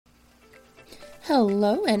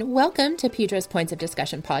Hello and welcome to Pedra's Points of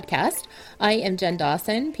Discussion podcast. I am Jen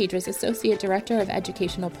Dawson, Pedra's Associate Director of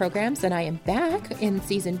Educational Programs, and I am back in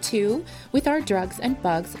Season 2 with our Drugs and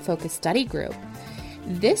Bugs Focus Study Group.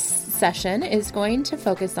 This session is going to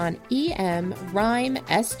focus on EM, RIME,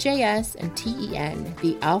 SJS, and TEN,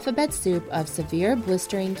 the alphabet soup of severe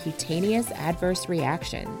blistering cutaneous adverse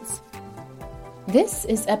reactions. This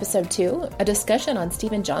is Episode 2, a discussion on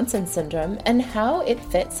Stevens-Johnson syndrome and how it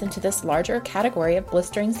fits into this larger category of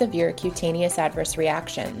blistering severe cutaneous adverse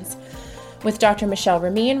reactions, with Dr. Michele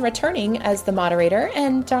Ramien returning as the moderator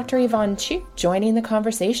and Dr. Yvonne Chiu joining the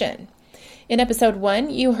conversation. In Episode 1,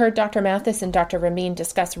 you heard Dr. Mathes and Dr. Ramien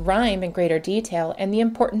discuss RIME in greater detail and the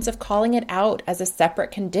importance of calling it out as a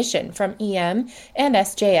separate condition from EM and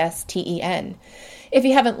SJS-TEN. If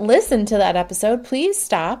you haven't listened to that episode, please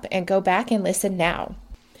stop and go back and listen now.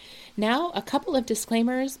 Now, a couple of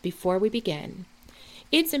disclaimers before we begin.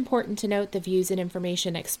 It's important to note the views and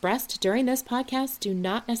information expressed during this podcast do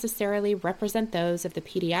not necessarily represent those of the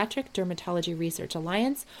Pediatric Dermatology Research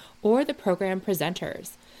Alliance or the program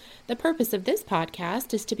presenters. The purpose of this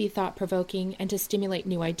podcast is to be thought-provoking and to stimulate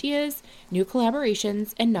new ideas, new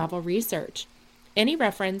collaborations, and novel research. Any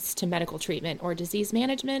reference to medical treatment or disease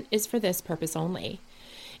management is for this purpose only.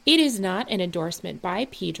 It is not an endorsement by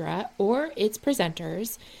Pedra or its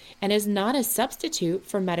presenters and is not a substitute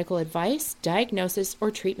for medical advice, diagnosis,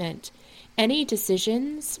 or treatment. Any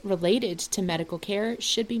decisions related to medical care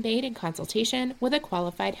should be made in consultation with a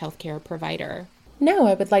qualified healthcare provider. Now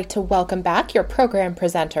I would like to welcome back your program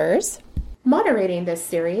presenters. Moderating this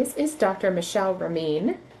series is Dr. Michele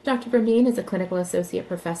Ramien. Dr. Ramien is a clinical associate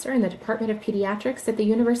professor in the Department of Pediatrics at the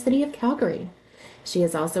University of Calgary. She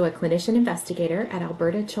is also a clinician investigator at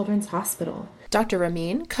Alberta Children's Hospital. Dr.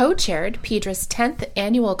 Ramien co-chaired Pedra's 10th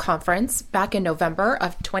annual conference back in November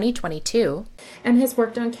of 2022 and has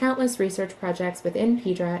worked on countless research projects within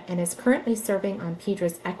Pedra and is currently serving on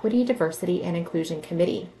Pedra's Equity, Diversity, and Inclusion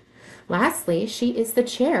Committee. Lastly, she is the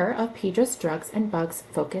chair of Pedra's Drugs and Bugs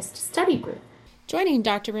Focused Study Group. Joining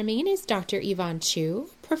Dr. Ramien is Dr. Yvonne Chiu,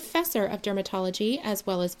 professor of dermatology as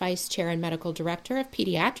well as vice chair and medical director of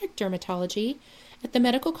pediatric dermatology at the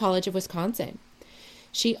Medical College of Wisconsin.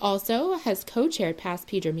 She also has co-chaired past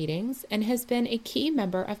Pedra meetings and has been a key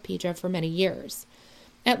member of Pedra for many years.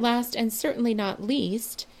 At last, and certainly not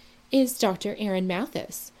least, is Dr. Erin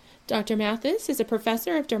Mathes. Dr. Mathes is a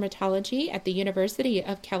professor of dermatology at the University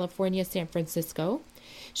of California, San Francisco.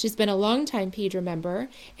 She's been a longtime Pedra member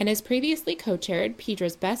and has previously co-chaired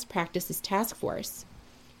Pedra's Best Practices Task Force.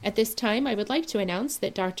 At this time, I would like to announce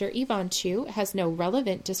that Dr. Yvonne Chiu has no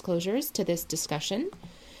relevant disclosures to this discussion.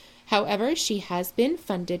 However, she has been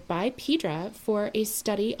funded by Pedra for a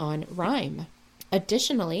study on RIME.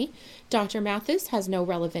 Additionally, Dr. Mathes has no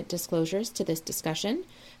relevant disclosures to this discussion.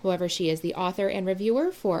 However, she is the author and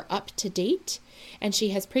reviewer for Up to Date, and she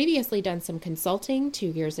has previously done some consulting 2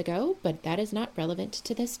 years ago, but that is not relevant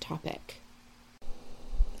to this topic.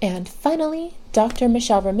 And finally, Dr.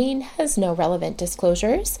 Michele Ramien has no relevant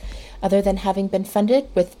disclosures, other than having been funded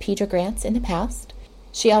with Pedra grants in the past.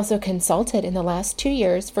 She also consulted in the last 2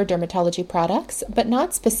 years for dermatology products, but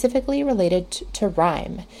not specifically related to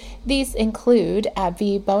RIME. These include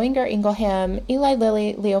AbbVie, Boehringer Ingelheim, Eli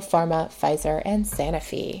Lilly, Leo Pharma, Pfizer, and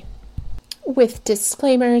Sanofi. With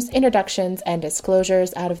disclaimers, introductions, and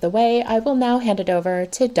disclosures out of the way, I will now hand it over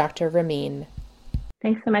to Dr. Ramien.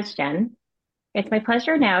 Thanks so much, Jen. It's my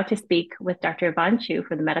pleasure now to speak with Dr. Yvonne Chiu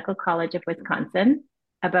from the Medical College of Wisconsin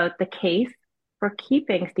about the case for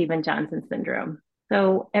keeping Stevens-Johnson syndrome.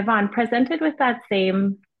 So Yvonne presented with that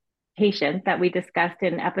same patient that we discussed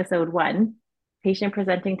in Episode 1, patient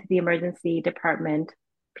presenting to the emergency department,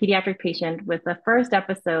 pediatric patient with the first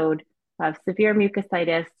episode of severe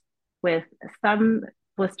mucositis with some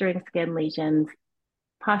blistering skin lesions,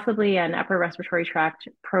 possibly an upper respiratory tract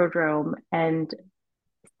prodrome, and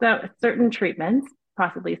so certain treatments,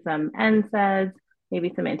 possibly some NSAIDs,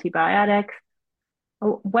 maybe some antibiotics.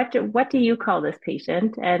 What do you call this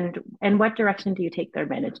patient, and what direction do you take their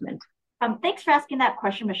management? Thanks for asking that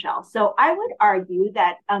question, Michele. So I would argue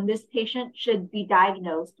that this patient should be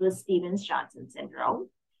diagnosed with Stevens-Johnson syndrome.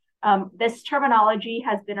 This terminology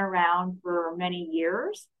has been around for many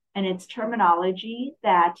years, and it's terminology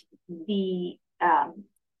that the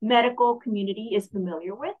medical community is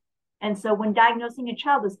familiar with. And so when diagnosing a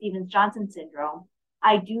child with Stevens-Johnson syndrome,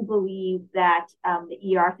 I do believe that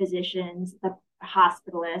the ER physicians, the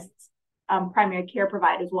hospitalists, primary care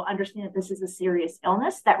providers will understand that this is a serious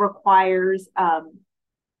illness that requires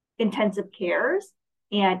intensive cares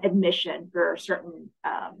and admission for certain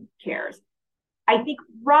cares. I think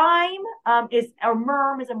RIME or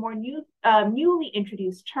MERM is a more newly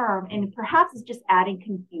introduced term, and perhaps is just adding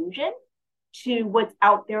confusion to what's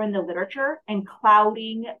out there in the literature and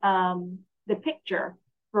clouding the picture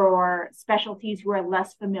for specialties who are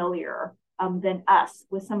less familiar than us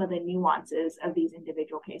with some of the nuances of these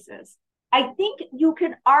individual cases. I think you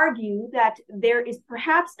can argue that there is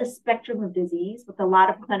perhaps a spectrum of disease with a lot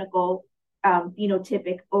of clinical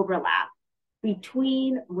phenotypic overlap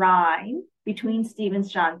between RIME, between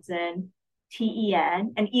Stevens-Johnson,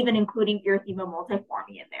 TEN, and even including erythema multiforme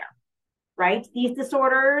in there, right? These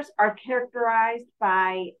disorders are characterized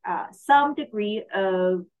by some degree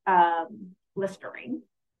of blistering,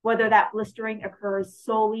 whether that blistering occurs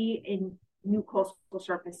solely in mucosal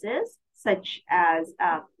surfaces, such as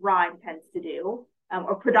RIME tends to do,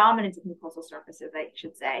 or predominance of mucosal surfaces, I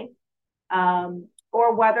should say,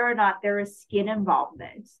 or whether or not there is skin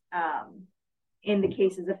involvement in the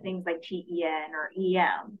cases of things like TEN or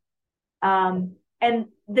EM. And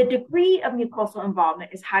the degree of mucosal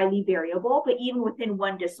involvement is highly variable, but even within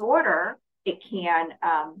one disorder, it can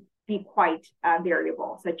be quite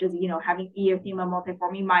variable, such as, having erythema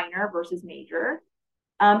multiforme minor versus major.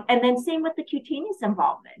 And then same with the cutaneous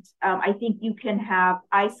involvement. I think you can have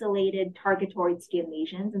isolated targetoid skin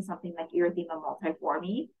lesions in something like erythema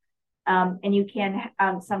multiforme. And you can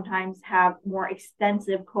sometimes have more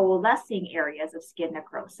extensive coalescing areas of skin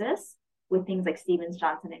necrosis with things like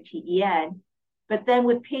Stevens-Johnson and TEN. But then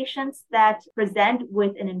with patients that present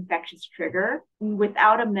with an infectious trigger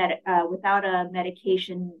without a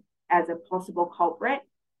medication as a possible culprit,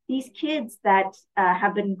 these kids that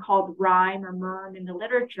have been called RIME or MERM in the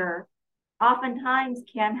literature oftentimes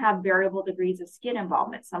can have variable degrees of skin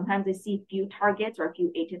involvement. Sometimes they see few targets or a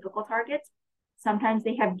few atypical targets. Sometimes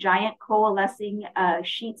they have giant coalescing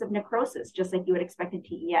sheets of necrosis, just like you would expect in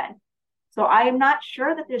TEN. So I am not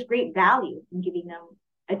sure that there's great value in giving them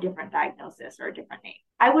a different diagnosis or a different name.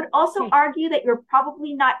 I would also argue that you're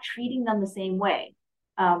probably not treating them the same way.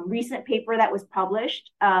 Recent paper that was published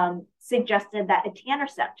suggested that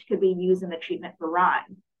etanercept could be used in the treatment for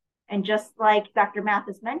RIME. And just like Dr.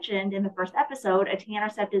 Mathes mentioned in the first episode,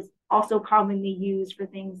 etanercept is also commonly used for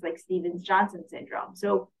things like Stevens-Johnson syndrome.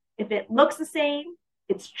 So if it looks the same,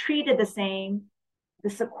 it's treated the same, the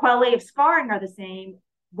sequelae of scarring are the same,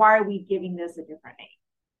 why are we giving this a different name?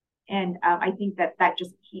 And I think that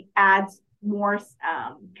just adds more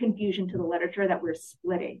confusion to the literature that we're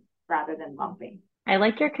splitting rather than lumping. I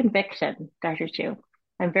like your conviction, Dr. Chiu.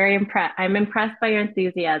 I'm very impressed. I'm impressed by your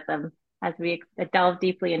enthusiasm as we delve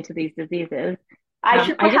deeply into these diseases. I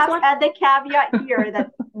should perhaps add the caveat here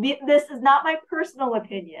that this is not my personal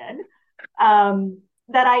opinion,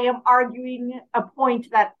 that I am arguing a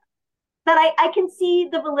point that I can see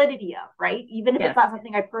the validity of, right? Even if it's not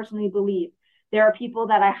something I personally believe. There are people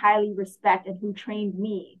that I highly respect and who trained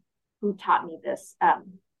me, who taught me this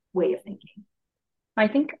way of thinking. I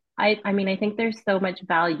think there's so much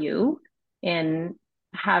value in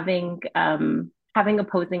having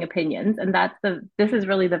opposing opinions, and this is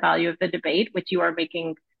really the value of the debate, which you are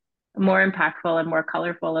making more impactful and more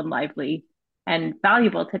colorful and lively and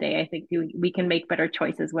valuable today. I think we can make better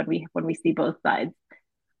choices when we see both sides.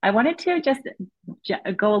 I wanted to just dive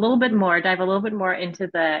a little bit more into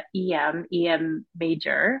the EM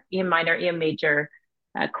minor, EM major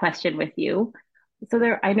question with you.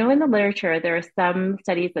 So I know in the literature, there are some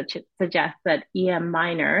studies that suggest that EM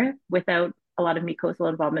minor, without a lot of mucosal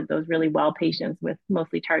involvement, those really well patients with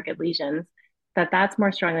mostly target lesions, that's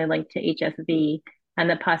more strongly linked to HSV, and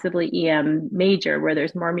that possibly EM major, where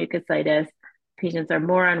there's more mucositis, patients are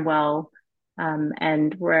more unwell,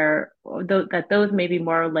 and those may be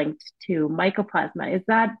more linked to mycoplasma.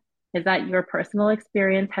 Is that your personal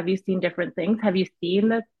experience? Have you seen different things? Have you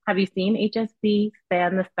seen HSV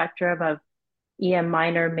span the spectrum of EM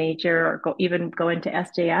minor, major, or even go into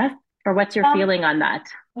SJS? Or what's your feeling on that?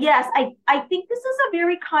 Yes, I think this is a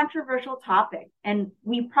very controversial topic, and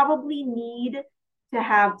we probably need to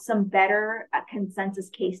have some better consensus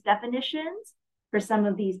case definitions for some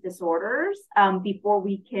of these disorders before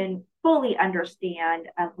we can fully understand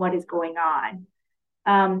what is going on.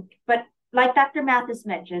 But like Dr. Mathes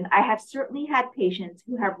mentioned, I have certainly had patients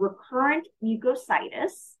who have recurrent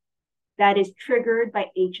mucositis that is triggered by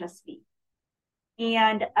HSV.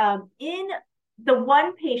 And in the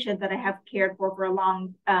one patient that I have cared for a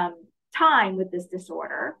long time with this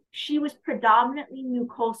disorder, she was predominantly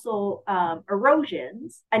mucosal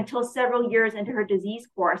erosions until several years into her disease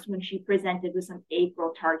course when she presented with some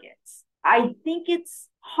acral targets. I think it's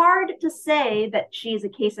hard to say that she is a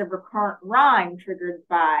case of recurrent RIME triggered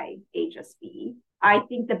by HSV. I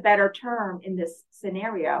think the better term in this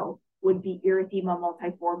scenario would be erythema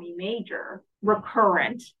multiforme major,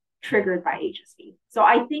 recurrent, triggered by HSV. So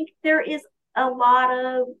I think there is a lot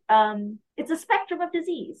of it's a spectrum of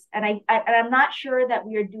disease, and I'm not sure that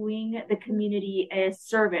we are doing the community a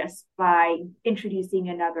service by introducing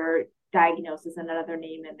another diagnosis and another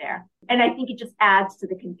name in there. And I think it just adds to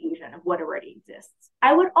the confusion of what already exists.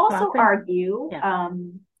 I would also argue,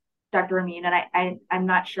 Dr. Ramien, and I'm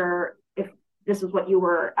not sure if this is what you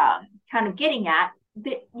were kind of getting at,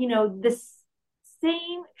 that, you know, this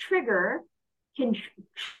same trigger can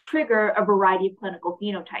trigger a variety of clinical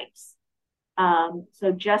phenotypes.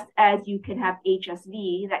 So just as you can have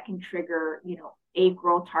HSV that can trigger, you know,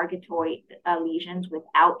 acral targetoid lesions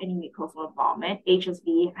without any mucosal involvement,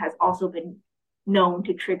 HSV has also been known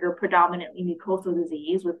to trigger predominantly mucosal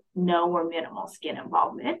disease with no or minimal skin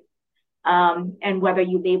involvement. And whether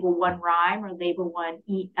you label one RIME or label one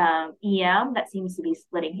EM, that seems to be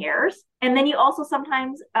splitting hairs. And then you also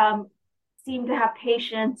sometimes seem to have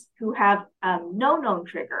patients who have no known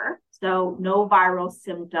trigger, so no viral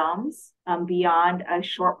symptoms beyond a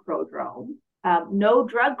short prodrome, no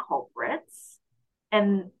drug culprits.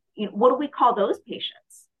 And you know, what do we call those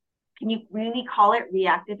patients? Can you really call it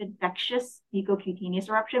reactive infectious mucocutaneous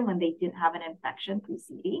eruption when they didn't have an infection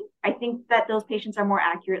preceding? I think that those patients are more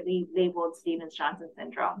accurately labeled Stevens-Johnson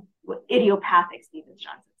syndrome, idiopathic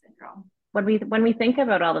Stevens-Johnson syndrome. When we think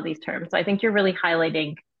about all of these terms, I think you're really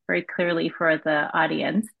highlighting very clearly for the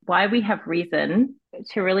audience why we have reason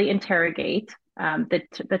to really interrogate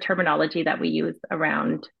the terminology that we use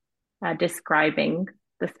around describing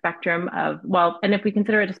the spectrum of, well, and if we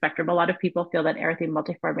consider it a spectrum, a lot of people feel that erythema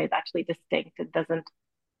multiforme is actually distinct. It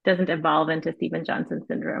doesn't evolve into Stevens-Johnson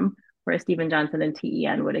syndrome, whereas Stevens-Johnson and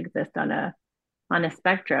TEN would exist on a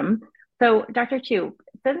spectrum. So, Dr. Chiu,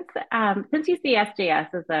 since you see SJS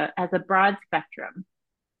as a broad spectrum,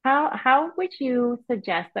 how would you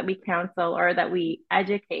suggest that we counsel or that we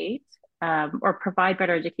educate or provide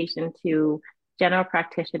better education to general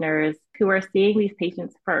practitioners who are seeing these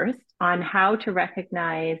patients first on how to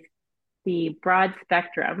recognize the broad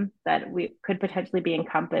spectrum that we could potentially be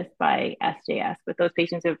encompassed by SJS, with those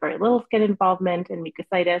patients who have very little skin involvement and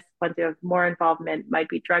mucositis, ones who have more involvement might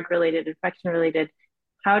be drug related, infection related.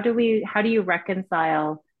 How do you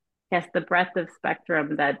reconcile, yes, the breadth of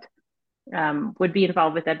spectrum that would be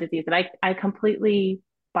involved with that disease? And I completely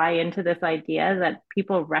buy into this idea that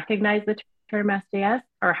people recognize the term SJS,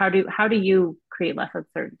 or how do you create less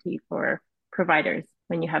uncertainty for providers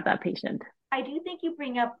when you have that patient? I do think you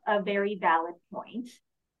bring up a very valid point.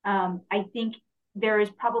 I think there is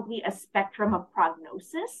probably a spectrum of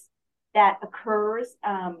prognosis that occurs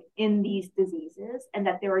in these diseases, and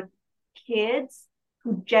that there are kids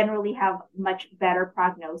who generally have much better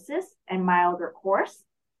prognosis and milder course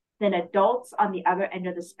than adults on the other end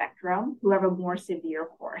of the spectrum who have a more severe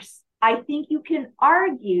course. I think you can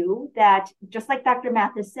argue that, just like Dr.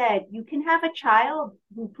 Mathes said, you can have a child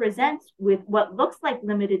who presents with what looks like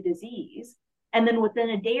limited disease, and then within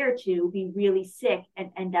a day or two be really sick and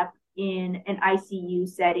end up in an ICU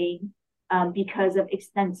setting because of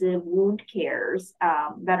extensive wound cares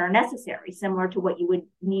that are necessary, similar to what you would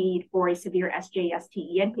need for a severe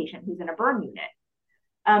SJS-TEN patient who's in a burn unit.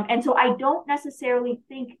 And so I don't necessarily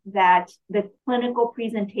think that the clinical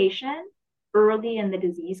presentation early in the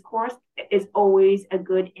disease course is always a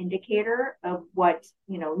good indicator of what,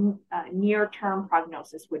 near-term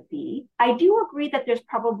prognosis would be. I do agree that there's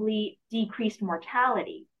probably decreased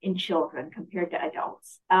mortality in children compared to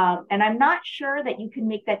adults. And I'm not sure that you can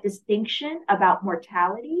make that distinction about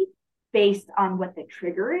mortality based on what the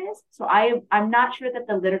trigger is. So I'm not sure that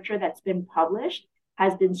the literature that's been published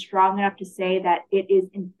has been strong enough to say that it is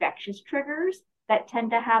infectious triggers that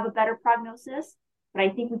tend to have a better prognosis. But I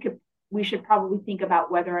think we should probably think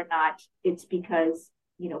about whether or not it's because,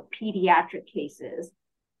 pediatric cases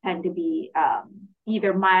tend to be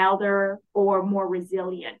either milder or more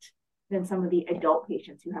resilient than some of the adult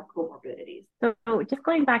patients who have comorbidities. So just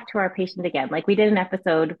going back to our patient again, like we did in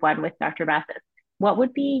episode 1 with Dr. Mathes, what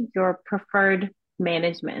would be your preferred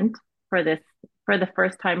management for the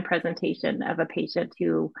first time presentation of a patient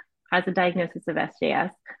who has a diagnosis of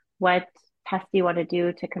SJS? What tests do you want to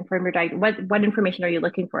do to confirm your diagnosis? What information are you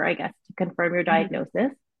looking for, I guess, to confirm your diagnosis?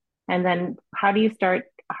 Mm-hmm. And then how do you start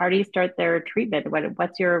their treatment?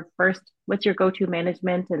 What's your go-to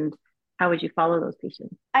management, and how would you follow those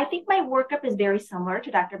patients? I think my workup is very similar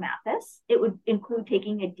to Dr. Mathes. It would include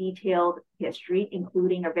taking a detailed history,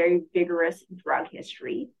 including a very vigorous drug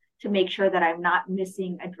history, to make sure that I'm not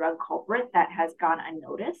missing a drug culprit that has gone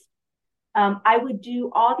unnoticed. I would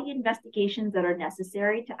do all the investigations that are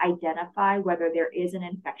necessary to identify whether there is an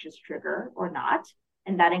infectious trigger or not.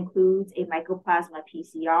 and that includes a mycoplasma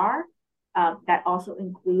PCR. That also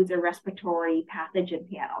includes a respiratory pathogen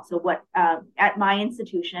panel. So at my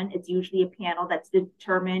institution, it's usually a panel that's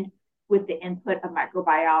determined with the input of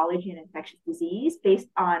microbiology and infectious disease based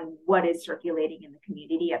on what is circulating in the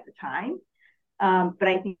community at the time. But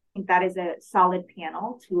I think that is a solid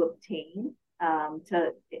panel to obtain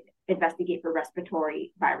to investigate for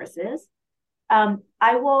respiratory viruses.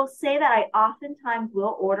 I will say that I oftentimes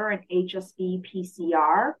will order an HSV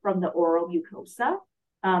PCR from the oral mucosa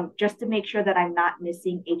just to make sure that I'm not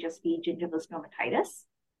missing HSV gingival stomatitis.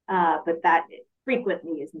 But that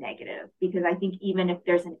frequently is negative because I think even if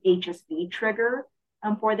there's an HSV trigger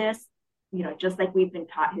for this, just like we've been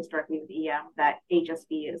taught historically with EM, that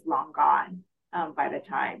HSV is long gone by the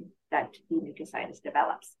time that the mucositis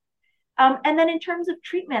develops. And then in terms of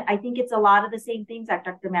treatment, I think it's a lot of the same things that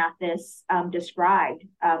Dr. Mathes described.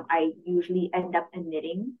 I usually end up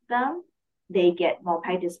admitting them. They get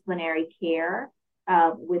multidisciplinary care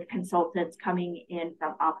with consultants coming in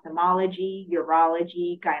from ophthalmology,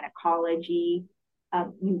 urology, gynecology,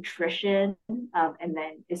 nutrition, and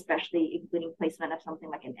then especially including placement of something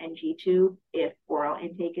like an NG tube if oral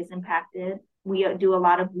intake is impacted. We do a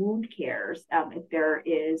lot of wound cares if there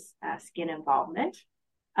is skin involvement.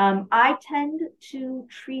 I tend to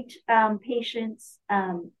treat patients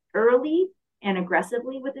early and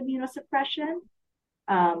aggressively with immunosuppression.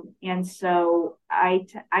 And so I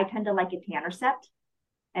tend to like etanercept.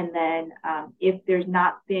 And then if there's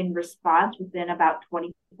not been response within about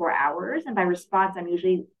 24 hours, and by response, I'm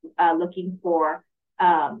usually looking for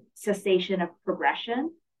cessation of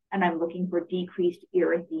progression, and I'm looking for decreased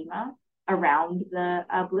erythema around the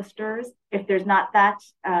blisters. If there's not that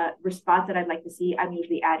response that I'd like to see, I'm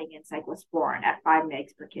usually adding in cyclosporin at 5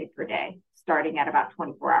 mg per kg per day, starting at about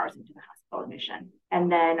 24 hours into the hospital admission. And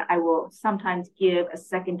then I will sometimes give a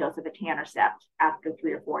second dose of etanercept after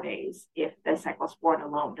 3 or 4 days if the cyclosporin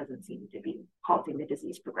alone doesn't seem to be halting the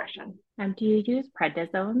disease progression. Do you use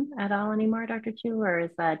prednisone at all anymore, Dr. Chiu, or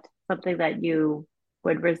is that something that you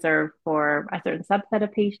would reserve for a certain subset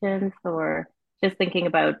of patients, or just thinking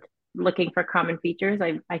about looking for common features?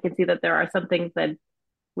 I can see that there are some things that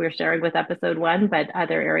we're sharing with episode 1, but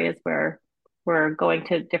other areas where we're going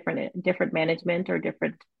to different management or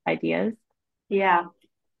different ideas. Yeah,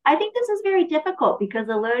 I think this is very difficult because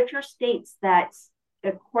the literature states that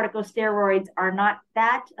the corticosteroids are not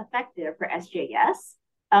that effective for SJS.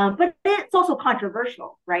 But it's also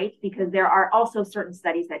controversial, right? Because there are also certain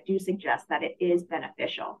studies that do suggest that it is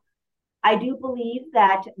beneficial. I do believe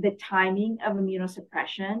that the timing of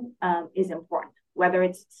immunosuppression is important, whether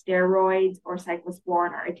it's steroids or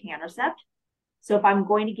cyclosporin or etanercept. So if I'm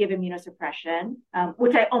going to give immunosuppression,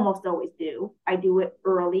 which I almost always do, I do it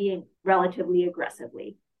early and relatively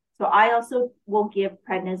aggressively. So I also will give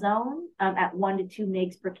prednisone at 1 to 2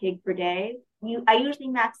 mg per kg per day. I usually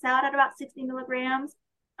max out at about 60 milligrams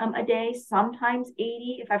a day, sometimes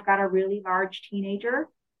 80 if I've got a really large teenager.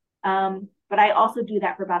 But I also do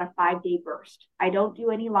that for about a 5-day burst. I don't do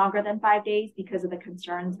any longer than 5 days because of the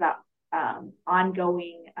concerns about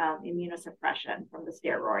ongoing immunosuppression from the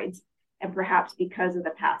steroids, and perhaps because of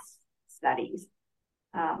the past studies.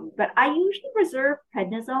 But I usually reserve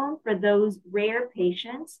prednisone for those rare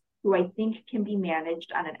patients who I think can be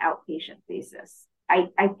managed on an outpatient basis.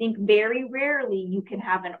 I think very rarely you can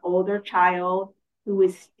have an older child who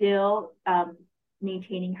is still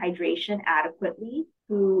maintaining hydration adequately,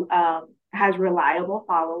 who has reliable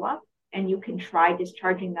follow-up, and you can try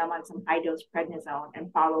discharging them on some high-dose prednisone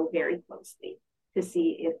and follow very closely to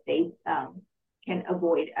see if they can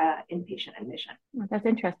avoid inpatient admission. That's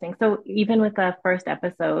interesting. So even with the first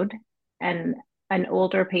episode and an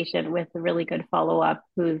older patient with a really good follow-up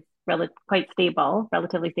who's quite stable,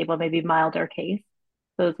 relatively stable, maybe milder case,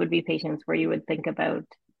 those would be patients where you would think about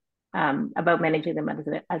managing them as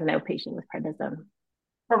an outpatient with prednisone.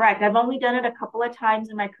 Correct. I've only done it a couple of times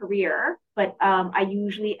in my career, but I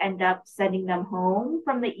usually end up sending them home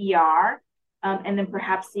from the ER and then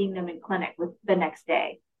perhaps seeing them in clinic with the next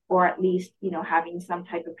day, or at least, having some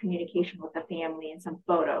type of communication with the family and some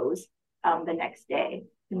photos the next day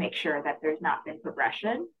to make sure that there's not been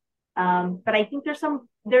progression. But I think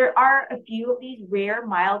there are a few of these rare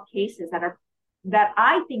mild cases that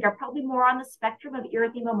I think are probably more on the spectrum of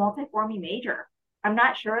erythema multiforme major. I'm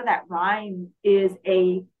not sure that RIME is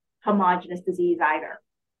a homogeneous disease either.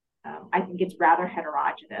 I think it's rather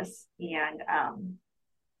heterogeneous, and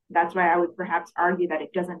that's why I would perhaps argue that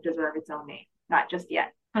it doesn't deserve its own name, not just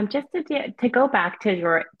yet. Just to go back to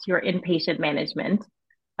your inpatient management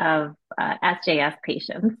of SJS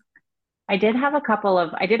patients, I did have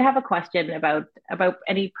a question about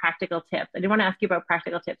any practical tips. I did want to ask you about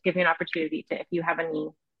practical tips, give you an opportunity to, if you have any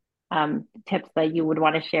tips that you would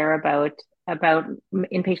want to share about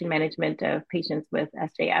inpatient management of patients with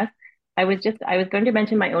SJS. I was going to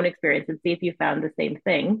mention my own experience and see if you found the same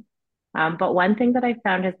thing. But one thing that I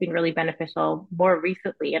found has been really beneficial more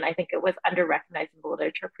recently, and I think it was under-recognized in the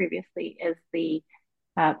literature previously, is the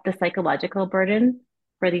psychological burden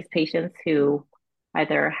for these patients who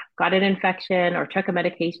either got an infection or took a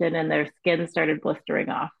medication and their skin started blistering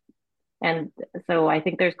off. And so I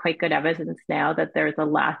think there's quite good evidence now that there's a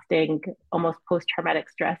lasting, almost post-traumatic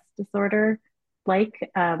stress disorder, like,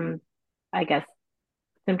 I guess,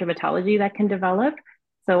 symptomatology that can develop.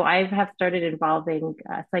 So I have started involving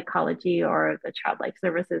psychology or the child life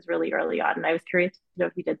services really early on. And I was curious to know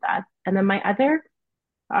if you did that. And then my other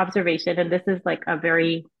observation, and this is like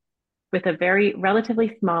with a very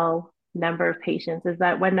relatively small number of patients, is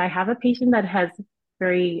that when I have a patient that has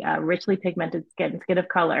very richly pigmented skin of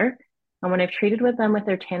color, and when I've treated with them with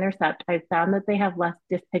their Tanacept, I've found that they have less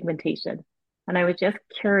dyspigmentation. And I was just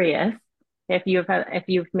curious if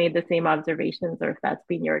you've made the same observations or if that's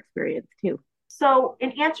been your experience too. So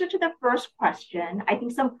in answer to the first question, I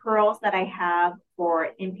think some pearls that I have for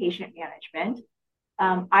inpatient management,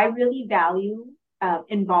 I really value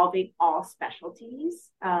involving all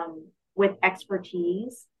specialties with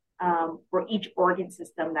expertise for each organ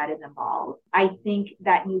system that is involved. I think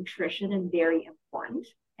that nutrition is very important.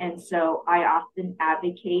 And so I often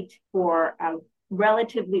advocate for a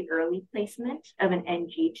relatively early placement of an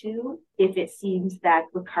NG tube if it seems that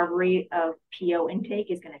recovery of PO intake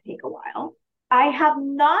is going to take a while. I have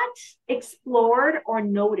not explored or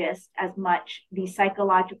noticed as much the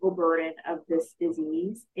psychological burden of this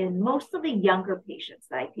disease in most of the younger patients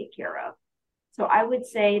that I take care of. So I would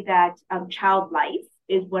say that child life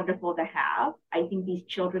is wonderful to have. I think these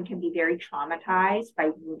children can be very traumatized by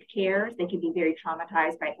wound cares. They can be very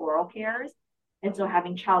traumatized by oral cares. And so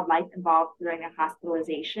having child life involved during a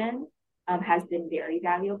hospitalization has been very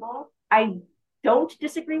valuable. I don't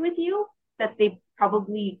disagree with you that they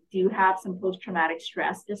probably do have some post-traumatic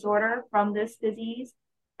stress disorder from this disease.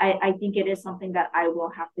 I think it is something that I will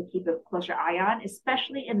have to keep a closer eye on,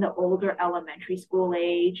 especially in the older elementary school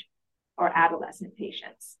age or adolescent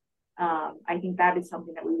patients. I think that is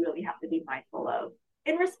something that we really have to be mindful of.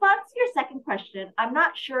 In response to your second question, I'm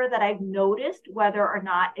not sure that I've noticed whether or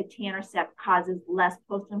not a Tanacept causes less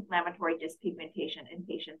post-inflammatory dyspigmentation in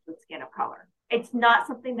patients with skin of color. It's not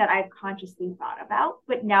something that I've consciously thought about,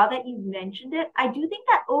 but now that you've mentioned it, I do think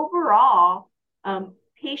that overall,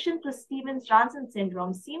 patients with Stevens-Johnson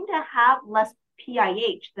syndrome seem to have less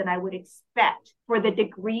PIH than I would expect for the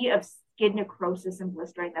degree of skin necrosis and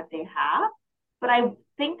blistering that they have. But I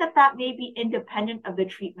think that that may be independent of the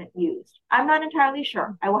treatment used. I'm not entirely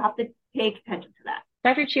sure. I will have to pay attention to that.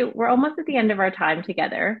 Dr. Chiu, we're almost at the end of our time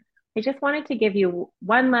together. I just wanted to give you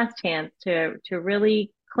one last chance to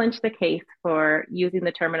really clinch the case for using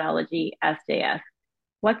the terminology SJS.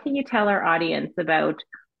 What can you tell our audience about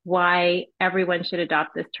why everyone should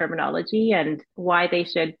adopt this terminology and why they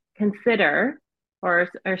should consider or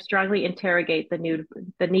strongly interrogate the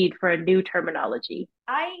need for a new terminology?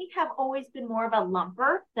 I have always been more of a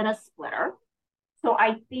lumper than a splitter. So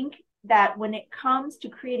I think that when it comes to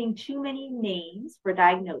creating too many names for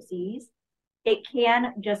diagnoses, it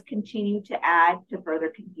can just continue to add to further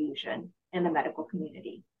confusion in the medical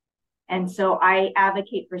community. And so I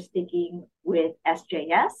advocate for sticking with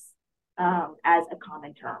SJS as a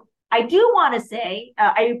common term. I do want to say,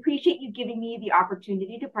 I appreciate you giving me the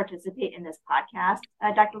opportunity to participate in this podcast,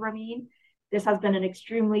 Dr. Ramien. This has been an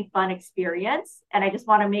extremely fun experience. And I just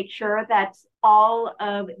want to make sure that all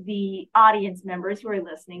of the audience members who are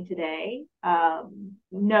listening today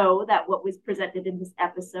know that what was presented in this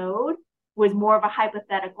episode was more of a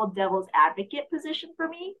hypothetical devil's advocate position for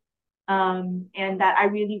me. And that I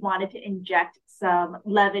really wanted to inject some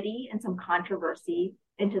levity and some controversy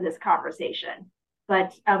into this conversation.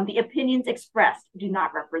 But the opinions expressed do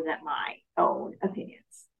not represent my own opinions.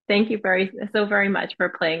 Thank you so very much for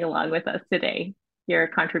playing along with us today. Your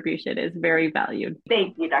contribution is very valued.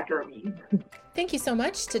 Thank you, Dr. Ramien. Thank you so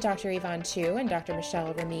much to Dr. Yvonne Chiu and Dr.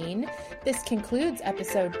 Michele Ramien. This concludes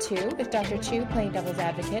episode 2 with Dr. Chiu playing devil's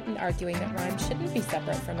advocate and arguing that RIME shouldn't be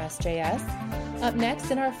separate from SJS. Up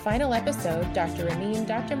next in our final episode, Dr. Ramien,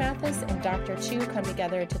 Dr. Mathes, and Dr. Chiu come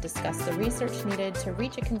together to discuss the research needed to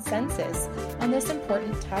reach a consensus on this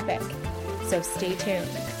important topic. So stay tuned.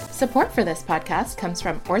 Support for this podcast comes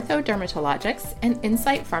from Ortho Dermatologics and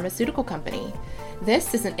Insight Pharmaceutical Company.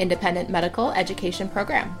 This is an independent medical education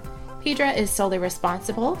program. Pedra is solely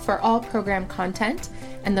responsible for all program content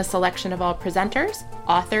and the selection of all presenters,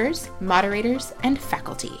 authors, moderators, and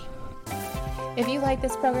faculty. If you like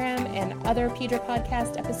this program and other Pedra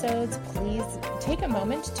podcast episodes, please take a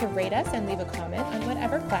moment to rate us and leave a comment on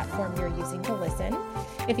whatever platform you're using to listen.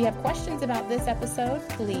 If you have questions about this episode,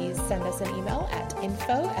 please send us an email at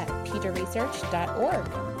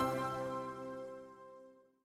info@pedraresearch.org.